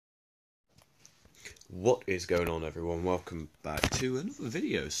What is going on, everyone? Welcome back to another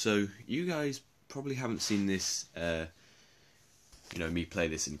video. So you guys probably haven't seen this me play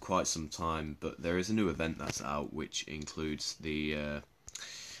this in quite some time, but there is a new event that's out which includes the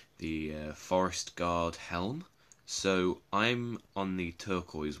Forest Guard helm. So I'm on the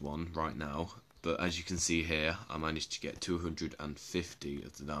turquoise one right now, but as you can see here, I managed to get 250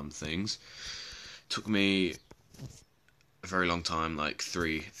 of the damn things. Took me a very long time, like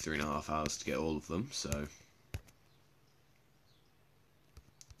three and a half hours to get all of them, so there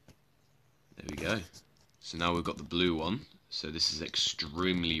we go. So now we've got the blue one, so this is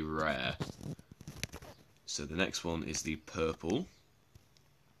extremely rare. So the next one is the purple,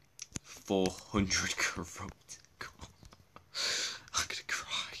 400 corrupt. I'm gonna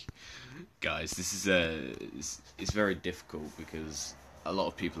cry, guys. This is it's very difficult because a lot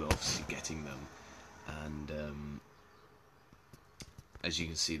of people are obviously getting them, and as you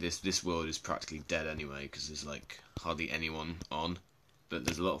can see, this world is practically dead anyway because there's like hardly anyone on. But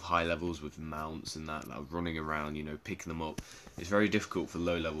there's a lot of high levels with mounts and that are running around, picking them up. It's very difficult for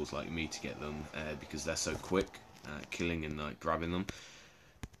low levels like me to get them because they're so quick at killing and like grabbing them.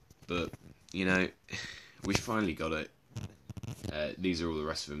 But we finally got it. These are all the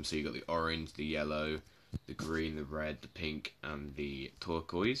rest of them. So you got the orange, the yellow, the green, the red, the pink, and the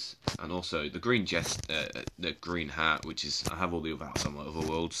turquoise, and also the green the green hat, which is, I have all the other hats on my other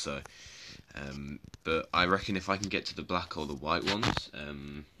world. So, but I reckon if I can get to the black or the white ones,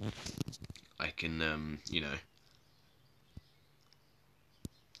 I can,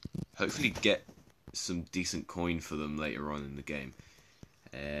 hopefully get some decent coin for them later on in the game.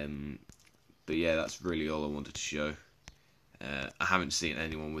 But yeah, that's really all I wanted to show. I haven't seen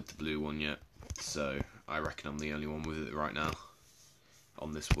anyone with the blue one yet, so I reckon I'm the only one with it right now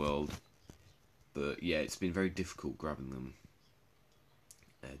on this world. But yeah, it's been very difficult grabbing them,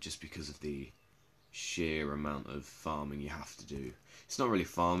 just because of the sheer amount of farming you have to do. It's not really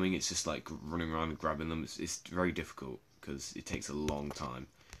farming, it's just like running around and grabbing them. It's very difficult because it takes a long time.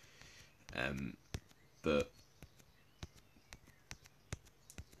 But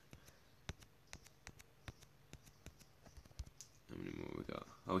how many more we got?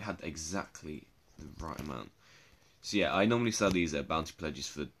 Oh, we had exactly the right amount. So yeah, I normally sell these bounty pledges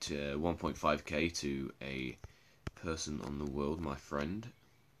for 1.5k to a person on the world, my friend,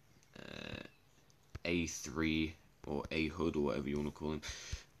 A3 or A Hood or whatever you want to call him.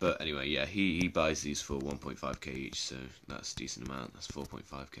 But anyway, yeah, he buys these for 1.5k each, so that's a decent amount. That's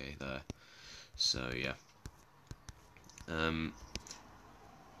 4.5k there. So yeah.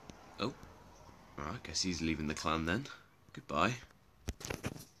 Oh, alright, I guess he's leaving the clan then. Goodbye.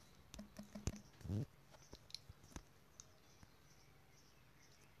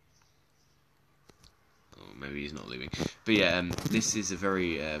 Maybe he's not leaving. But yeah, this is a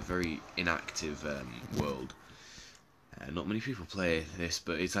very inactive world. Not many people play this,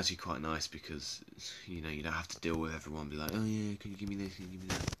 but it's actually quite nice because you don't have to deal with everyone be like, oh yeah, can you give me this, can you give me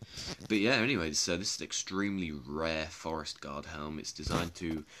that. But yeah, anyway, so this is an extremely rare Forest Guard helm. It's designed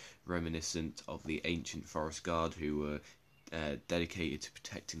to reminiscent of the ancient Forest Guard who were dedicated to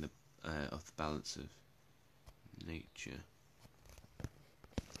protecting the balance of nature.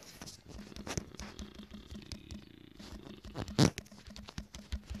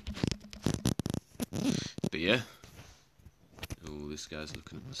 But yeah, oh, this guy's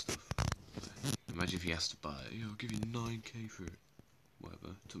looking at the stuff. Imagine if he has to buy it. I'll give you 9k for it. Whatever.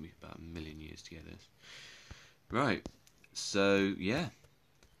 It took me about a million years to get this. Right. So yeah.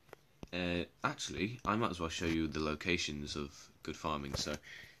 Actually, I might as well show you the locations of good farming. So,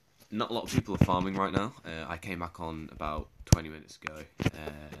 not a lot of people are farming right now. I came back on about 20 minutes ago,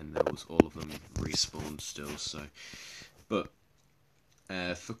 and there was all of them respawned still. So, but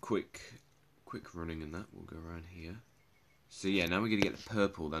for quick running and that, we'll go around here. So yeah, now we're gonna get the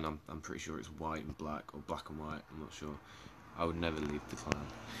purple. Then I'm pretty sure it's white and black, or black and white. I'm not sure. I would never leave the clan.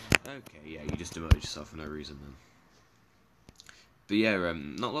 Okay, yeah, you just demoted yourself for no reason then. But yeah,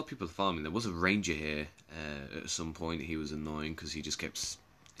 not a lot of people are farming. There was a ranger here at some point. He was annoying because he just kept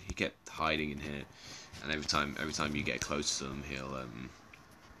hiding in here, and every time you get close to him,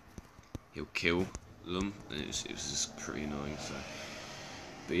 he'll kill them, and it was just pretty annoying. So,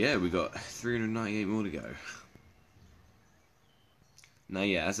 but yeah, we got 398 more to go. Now,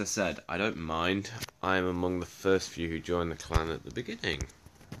 yeah, as I said, I don't mind. I am among the first few who joined the clan at the beginning.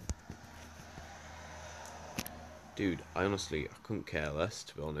 Dude, I couldn't care less,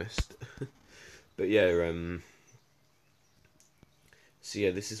 to be honest. But yeah, so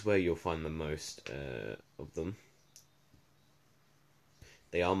yeah, this is where you'll find the most of them.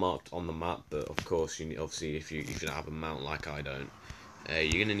 They are marked on the map, but of course, obviously, if you don't have a mount like I don't,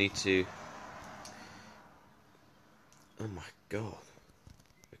 you're gonna need to Oh my god.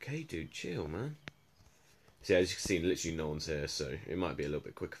 Okay, dude, chill, man. See, as you can see, literally no one's here, so it might be a little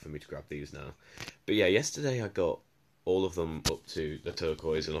bit quicker for me to grab these now. But yeah, yesterday I got all of them up to the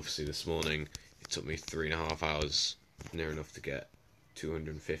turquoise, and obviously this morning it took me 3.5 hours, near enough to get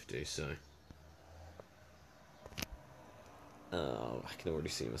 250, so... Oh, I can already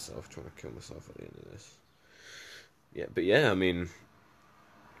see myself trying to kill myself at the end of this. Yeah, but yeah, I mean,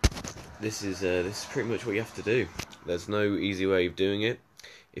 this is pretty much what you have to do. There's no easy way of doing it.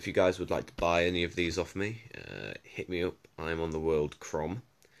 If you guys would like to buy any of these off me, hit me up. I'm on the world Crom.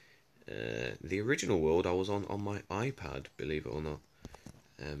 The original world I was on my iPad, believe it or not.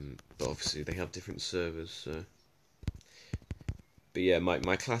 But obviously they have different servers, so... But yeah,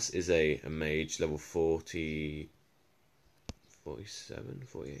 my class is a mage, level 40... 47,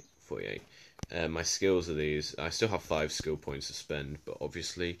 48, 48. My skills are these. I still have 5 skill points to spend, but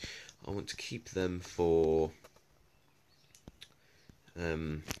obviously I want to keep them for...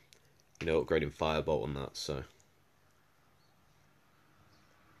 you know, upgrading Firebolt and that, so...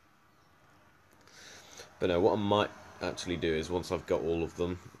 But no, what I might actually do is, once I've got all of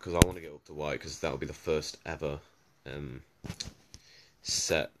them, because I want to get up to white, because that'll be the first ever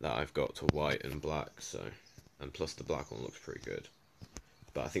set that I've got to white and black, so... And plus the black one looks pretty good.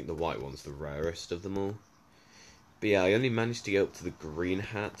 But I think the white one's the rarest of them all. But yeah, I only managed to get up to the green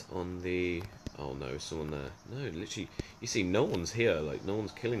hat on the... Oh no, someone there. No, literally, you see, no one's here. Like, no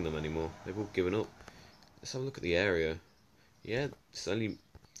one's killing them anymore. They've all given up. Let's have a look at the area. Yeah, it's only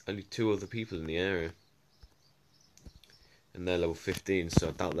 2 other people in the area. And they're level 15, so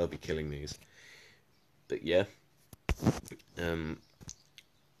I doubt they'll be killing these. But yeah.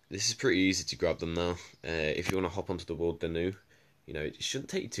 This is pretty easy to grab them now. If you want to hop onto the world, they're new. You know, it shouldn't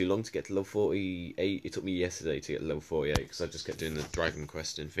take you too long to get to level 48. It took me yesterday to get to level 48 because I just kept doing the dragon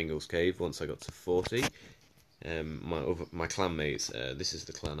quest in Fingal's Cave once I got to 40. My clan mates, this is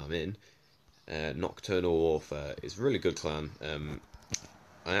the clan I'm in. Nocturnal Warfare is a really good clan.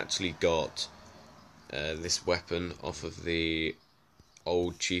 I actually got this weapon off of the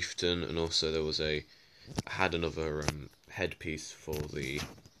old chieftain, and also there was I had another headpiece for the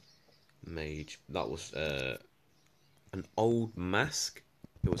mage. That was an old mask.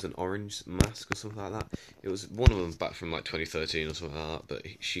 It was an orange mask or something like that. It was one of them back from like 2013 or something like that. But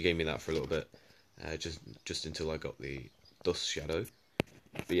she gave me that for a little bit, just until I got the dust shadow.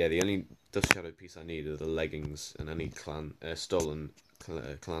 But yeah, the only dust shadow piece I need are the leggings, and I need stolen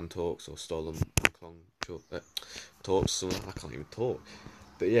clan talks or stolen clan talks. Something. I can't even talk.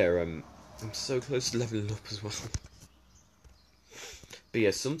 But yeah, I'm so close to leveling up as well. But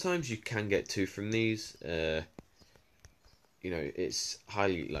yeah, sometimes you can get 2 from these. You know, it's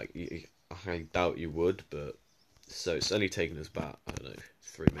highly, I doubt you would, but... So, it's only taken us about, I don't know,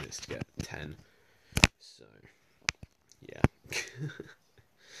 3 minutes to get 10. So, yeah.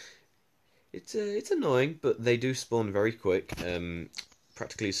 It's annoying, but they do spawn very quick.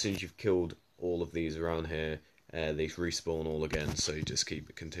 Practically as soon as you've killed all of these around here, they respawn all again, so you just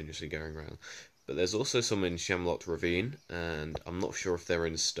keep continuously going around. But there's also some in Shamlock Ravine, and I'm not sure if they're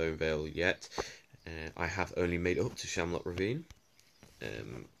in Stonevale yet. I have only made it up to Shamlock Ravine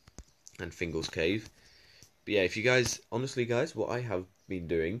and Fingal's Cave. But yeah, if you guys, honestly guys, what I have been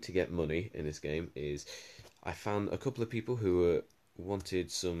doing to get money in this game is I found a couple of people who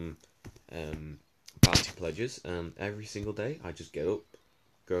wanted some bounty pledges, and every single day I just get up,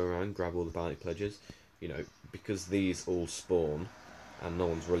 go around, grab all the bounty pledges, you know, because these all spawn and no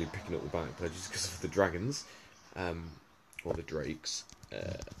one's really picking up the bounty pledges because of the dragons or the drakes.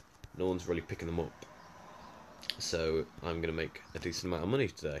 No one's really picking them up, so I'm going to make a decent amount of money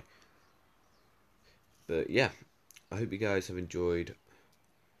today. But yeah, I hope you guys have enjoyed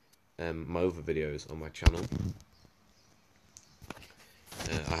my other videos on my channel.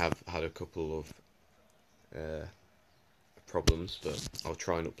 I have had a couple of problems, but I'll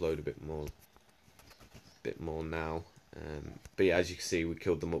try and upload a bit more now. But yeah, as you can see, we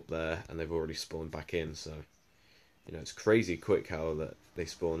killed them up there, and they've already spawned back in, so... You know, it's crazy quick how that they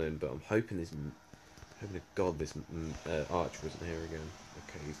spawn in, but I'm hoping to God this archer isn't here again.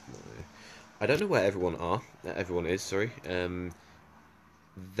 Okay, he's not here. I don't know where everyone is, sorry.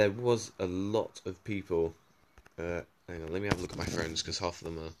 There was a lot of people. Hang on, let me have a look at my friends, because half of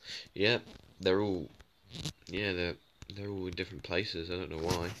them are... Yeah, they're all in different places, I don't know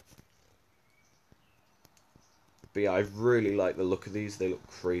why. But yeah, I really like the look of these, they look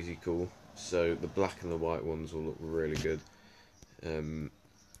crazy cool. So the black and the white ones will look really good.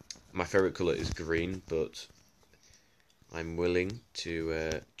 My favourite colour is green, but I'm willing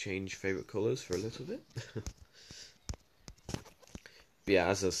to change favourite colours for a little bit. But yeah,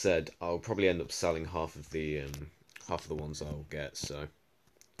 as I said, I'll probably end up selling half of the half of the ones I'll get. So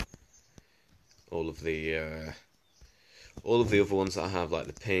all of the other ones that I have, like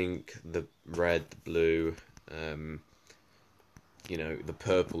the pink, the red, the blue, you know, the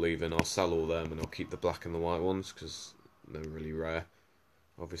purple even, I'll sell all them and I'll keep the black and the white ones because they're really rare,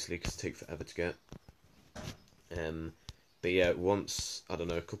 obviously, because they take forever to get. But yeah, once, I don't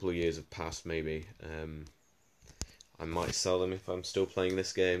know, a couple of years have passed maybe, I might sell them if I'm still playing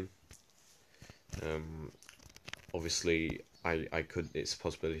this game. Obviously, I could, it's a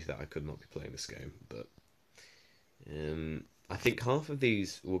possibility that I could not be playing this game, but I think half of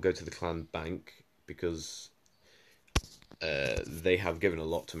these will go to the clan bank because they have given a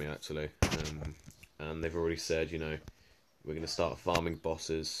lot to me, actually, and they've already said, you know, we're going to start farming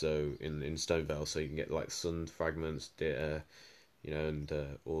bosses, so in Stonevale, so you can get like sun fragments, you know, and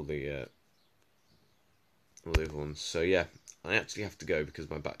all the other ones. So yeah, I actually have to go because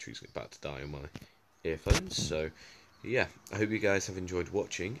my battery's about to die on my earphones. So yeah, I hope you guys have enjoyed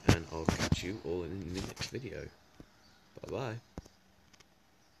watching, and I'll catch you all in the next video. Bye bye.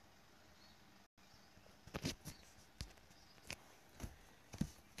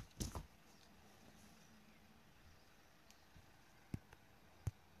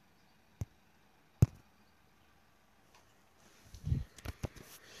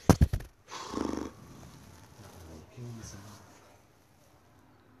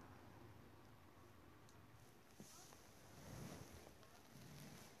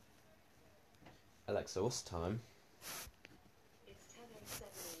 Alexa, what's the time? It's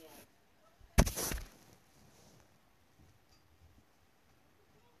 10:07 a.m. Things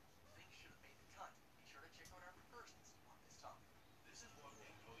should have made the cut. Be sure to check out our reversions on this topic. This is what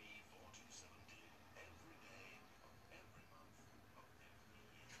employee 427 did every day of every month of every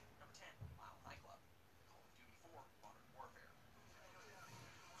year. Number 10, Mile High Club. Call of Duty 4 Modern Warfare.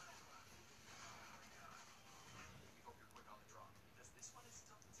 We hope you're quick on the draw, because this one is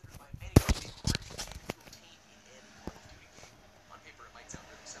still considered by many to be the hardest to obtain in any Call of Duty game. On paper, it might sound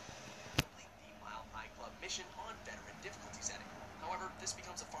really simple. Complete the Mile High Club mission on veteran difficulty setting. However, this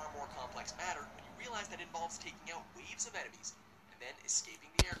becomes a far more complex matter when you realize that it involves taking out waves of enemies and then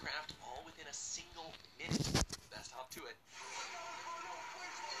escaping the aircraft all within a single minute. Best hop to it.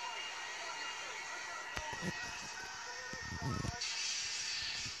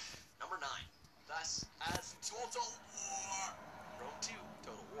 Number 9. Thus as Total War. Rome 2,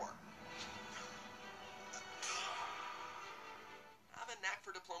 Total War. Have a knack for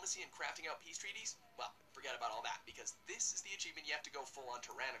diplomacy and crafting out peace treaties? Well, forget about all that, because this is the achievement you have to go full-on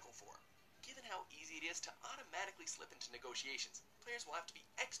tyrannical for. Given how easy it is to automatically slip into negotiations, players will have to be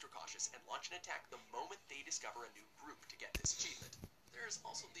extra cautious and launch an attack the moment they discover a new group to get this achievement. There is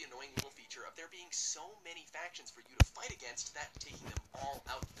also the annoying little feature of there being so many factions for you to fight against that taking them all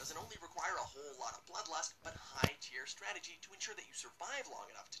out doesn't only require a whole lot of bloodlust, but high-tier strategy to ensure that you survive long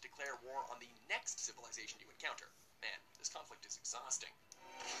enough to declare war on the next civilization you encounter. Man, this conflict is exhausting.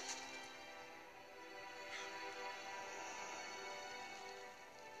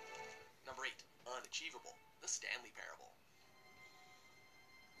 Number 8. Unachievable. The Stanley Parable.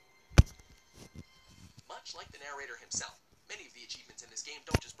 Much like the narrator himself, many of the achievements in this game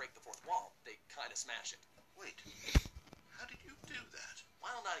don't just break the fourth wall, they kinda smash it. Wait, how did you do that?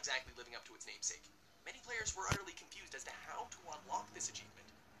 While not exactly living up to its namesake, many players were utterly confused as to how to unlock this achievement,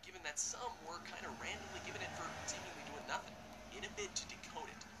 given that some were kinda randomly given it for seemingly doing nothing. In a bid to decode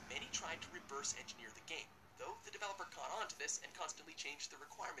it, many tried to reverse engineer the game, though the developer caught on to this and constantly changed the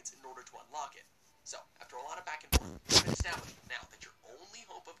requirements in order to unlock it. So, after a lot of back and forth, it's been established now that your only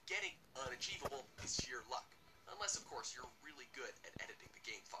hope of getting unachievable is sheer luck. Unless, of course, you're really good at editing the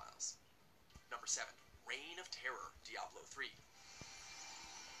game files. Number 7. Reign of Terror, Diablo 3.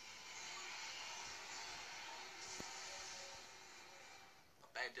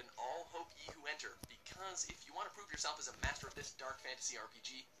 Abandon all hope ye who enter, because if you want to prove yourself as a master of this dark fantasy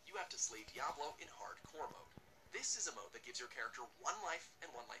RPG, you have to slay Diablo in hardcore mode. This is a mode that gives your character one life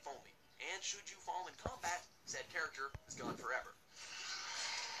and one life only, and should you fall in combat, said character is gone forever.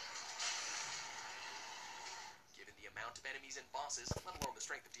 Given the amount of enemies and bosses, let alone the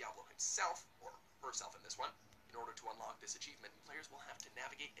strength of Diablo himself, or herself in this one, in order to unlock this achievement, players will have to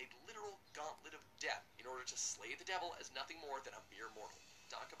navigate a literal gauntlet of death in order to slay the devil as nothing more than a mere mortal.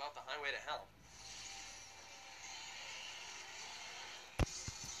 Talk about the highway to hell.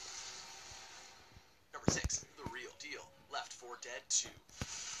 Number 6. The Real Deal. Left 4 Dead 2. You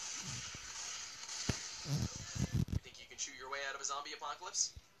think you can shoot your way out of a zombie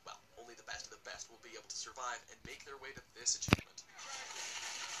apocalypse? Well, only the best of the best will be able to survive and make their way to this achievement.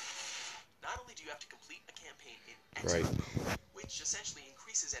 Not only do you have to complete a campaign in Right. expert mode, which essentially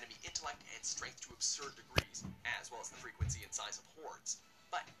increases enemy intellect and strength to absurd degrees, as well as the frequency and size of hordes,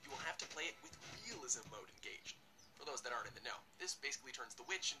 but you will have to play it with realism mode engaged. For those that aren't in the know, this basically turns the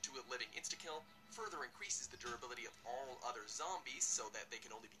witch into a living insta-kill, further increases the durability of all other zombies so that they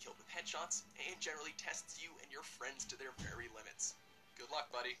can only be killed with headshots, and generally tests you and your friends to their very limits. Good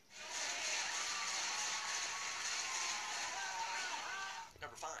luck, buddy.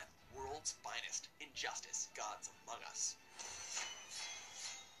 Number 5. World's Finest. Injustice. Gods Among Us.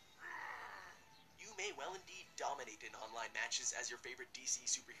 You may well indeed dominate in online matches as your favorite DC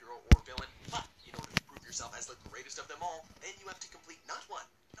superhero or villain, but in order to prove yourself as the greatest of them all, then you have to complete not 1,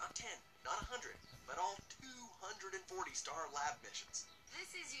 not 10, not 100, but all 240-star lab missions.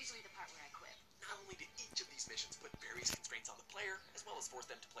 This is usually the part where I quit. Not only do each of these missions put various constraints on the player, as well as force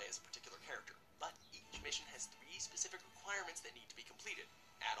them to play as a particular character, but each mission has 3 specific requirements that need to be completed.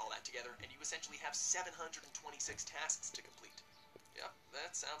 Add all that together, and you essentially have 726 tasks to complete. Yep,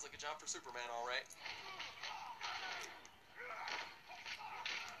 that sounds like a job for Superman, alright.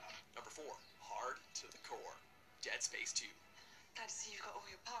 Number 4. Hard to the core. Dead Space 2. Glad to see you've got all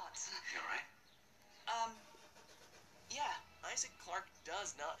your parts. You alright? Yeah. Isaac Clarke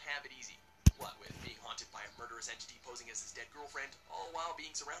does not have it easy. What with being haunted by a murderous entity posing as his dead girlfriend, all while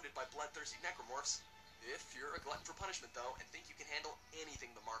being surrounded by bloodthirsty necromorphs. If you're a glutton for punishment, though, and think you can handle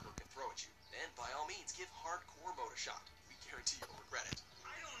anything the marker can throw at you, then by all means give hardcore mode a shot. We guarantee you'll regret it.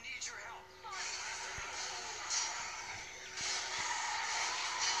 I don't need your help.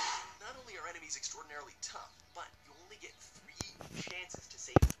 Not only are enemies extraordinarily tough, but you only get 3 chances to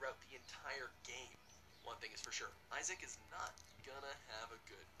save throughout the entire game. One thing is for sure, Isaac is not gonna have a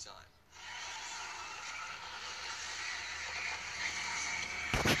good time.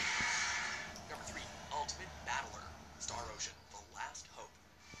 Number 3, Ultimate Battler. Star Ocean, The Last Hope.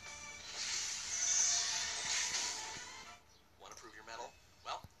 Want to prove your mettle?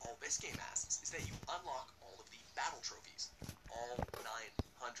 Well, all this game asks is that you unlock all of the battle trophies. All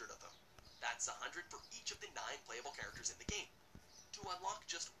 900 of them. That's 100 for each of the 9 playable characters in the game. To unlock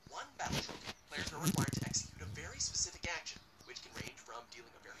just one battle trophy, players are required to execute a very specific action, which can range from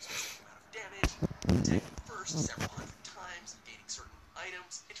dealing a very specific amount of damage, attacking first several hundred times, gaining certain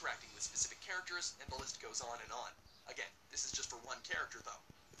items, interacting with specific characters, and the list goes on and on. Again, this is just for one character, though.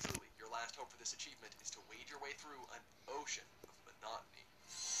 Truly, your last hope for this achievement is to wade your way through an ocean of monotony.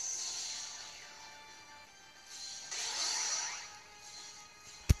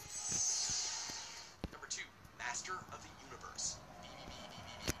 Number 2, Master of the Universe.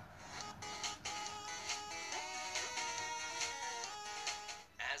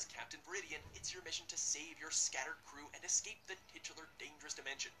 As Captain Viridian, it's your mission to save your scattered crew and escape the titular dangerous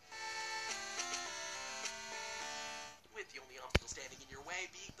dimension. With the only obstacle standing in your way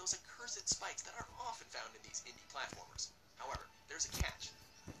being those accursed spikes that are often found in these indie platformers. However, there's a catch.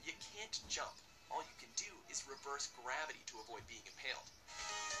 You can't jump. All you can do is reverse gravity to avoid being impaled.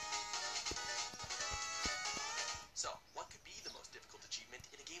 So, what could be the most difficult achievement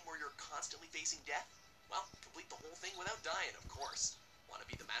in a game where you're constantly facing death? Well, complete the whole thing without dying, of course. Want to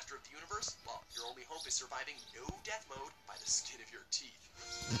be the master of the universe? Well, your only hope is surviving no death mode by the skin of your teeth.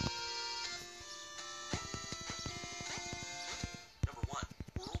 Number 1,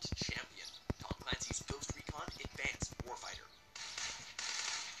 World Champion. Tom Clancy's Ghost Recon Advanced Warfighter.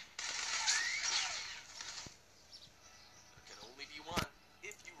 There can only be one.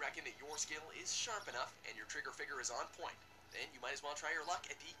 If you reckon that your skill is sharp enough and your trigger figure is on point, then you might as well try your luck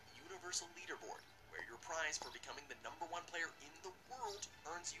at the Universal Leaderboard, where your prize for becoming the #1 player in the world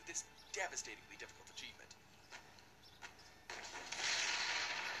earns you this devastatingly difficult achievement.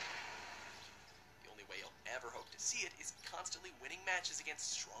 The only way you'll ever hope to see it is constantly winning matches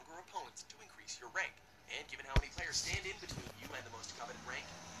against stronger opponents to increase your rank. And given how many players stand in between you and the most coveted rank,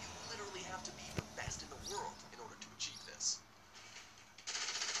 you literally have to be the best in the world in order to achieve this.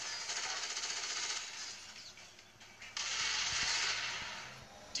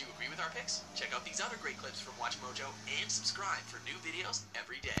 Do you agree with our picks? Check out these other great clips from Watch Mojo and subscribe for new videos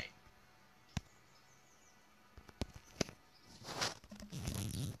every day.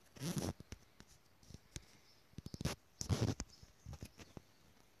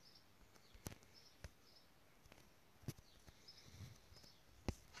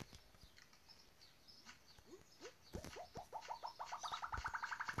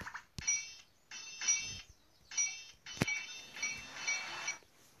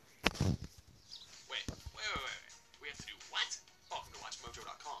 Wait. We have to do what? Welcome to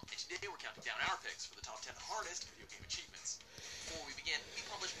WatchMojo.com, and today we're counting down our picks for the top 10 hardest video game achievements. Before we begin, we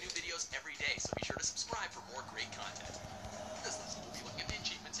publish new videos every day, so be sure to subscribe for more great content. This list will be looking at the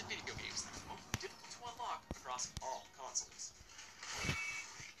achievements in video games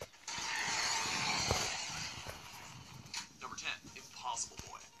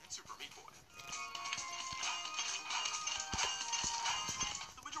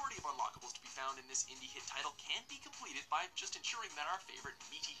indie hit title can be completed by just ensuring that our favorite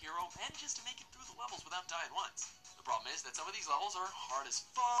meaty hero manages to make it through the levels without dying once. The problem is that some of these levels are hard as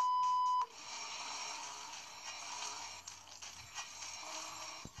fuck.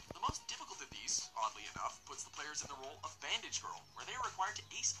 The most difficult of these, oddly enough, puts the players in the role of Bandage Girl, where they are required to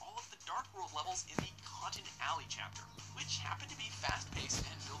ace all of the Dark World levels in the Cotton Alley chapter, which happen to be fast-paced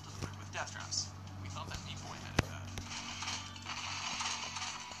and filled to the brim with death traps. We thought that Meat Boy had it bad.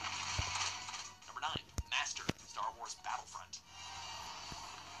 Number 9. Master, Star Wars Battlefront.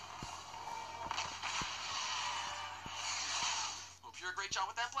 Hope you're a great shot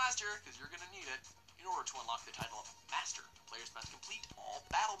with that blaster, because you're gonna need it. In order to unlock the title of Master, players must complete all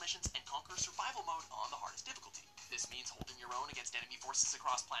battle missions and conquer survival mode on the hardest difficulty. This means holding your own against enemy forces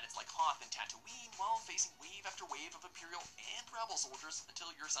across planets like Hoth and Tatooine while facing wave after wave of Imperial and Rebel soldiers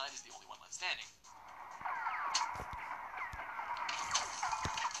until your side is the only one left standing.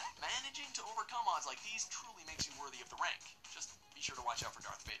 Managing to overcome odds like these truly makes you worthy of the rank. Just be sure to watch out for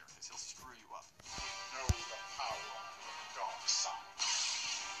Darth Vader, because he'll screw you up. Know the power of the dark side.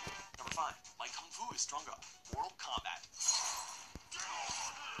 Number 5. My Kung Fu is stronger. Mortal Kombat.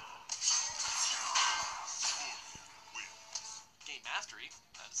 Gain mastery?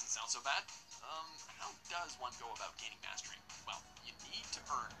 That doesn't sound so bad. How does one go about gaining mastery? Well, you need to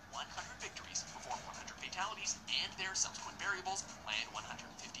earn 100 victories, perform 100 fatalities, and their subsequent variables, land 150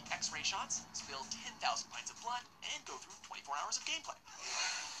 X-ray shots, spill 10,000 pints of blood, and go through 24 hours of gameplay.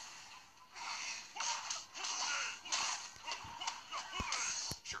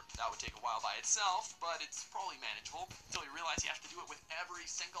 Sure, that would take a while by itself, but it's probably manageable until you realize you have to do it with every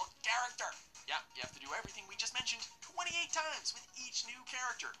single character. Yeah, you have to do everything we just mentioned 28 times with each new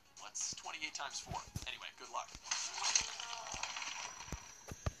character. What's 28 times 4? Anyway, good luck.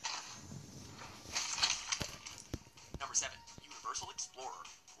 Number 7. Universal Explorer,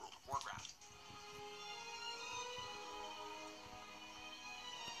 World of Warcraft.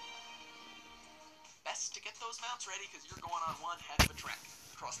 Best to get those mounts ready, because you're going on one heck of a trek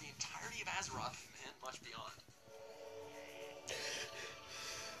across the entirety of Azeroth and much beyond.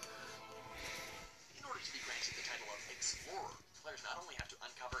 In order to be granted the title of Explorer, players not only have to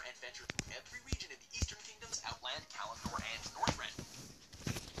uncover and venture through every region in the eastern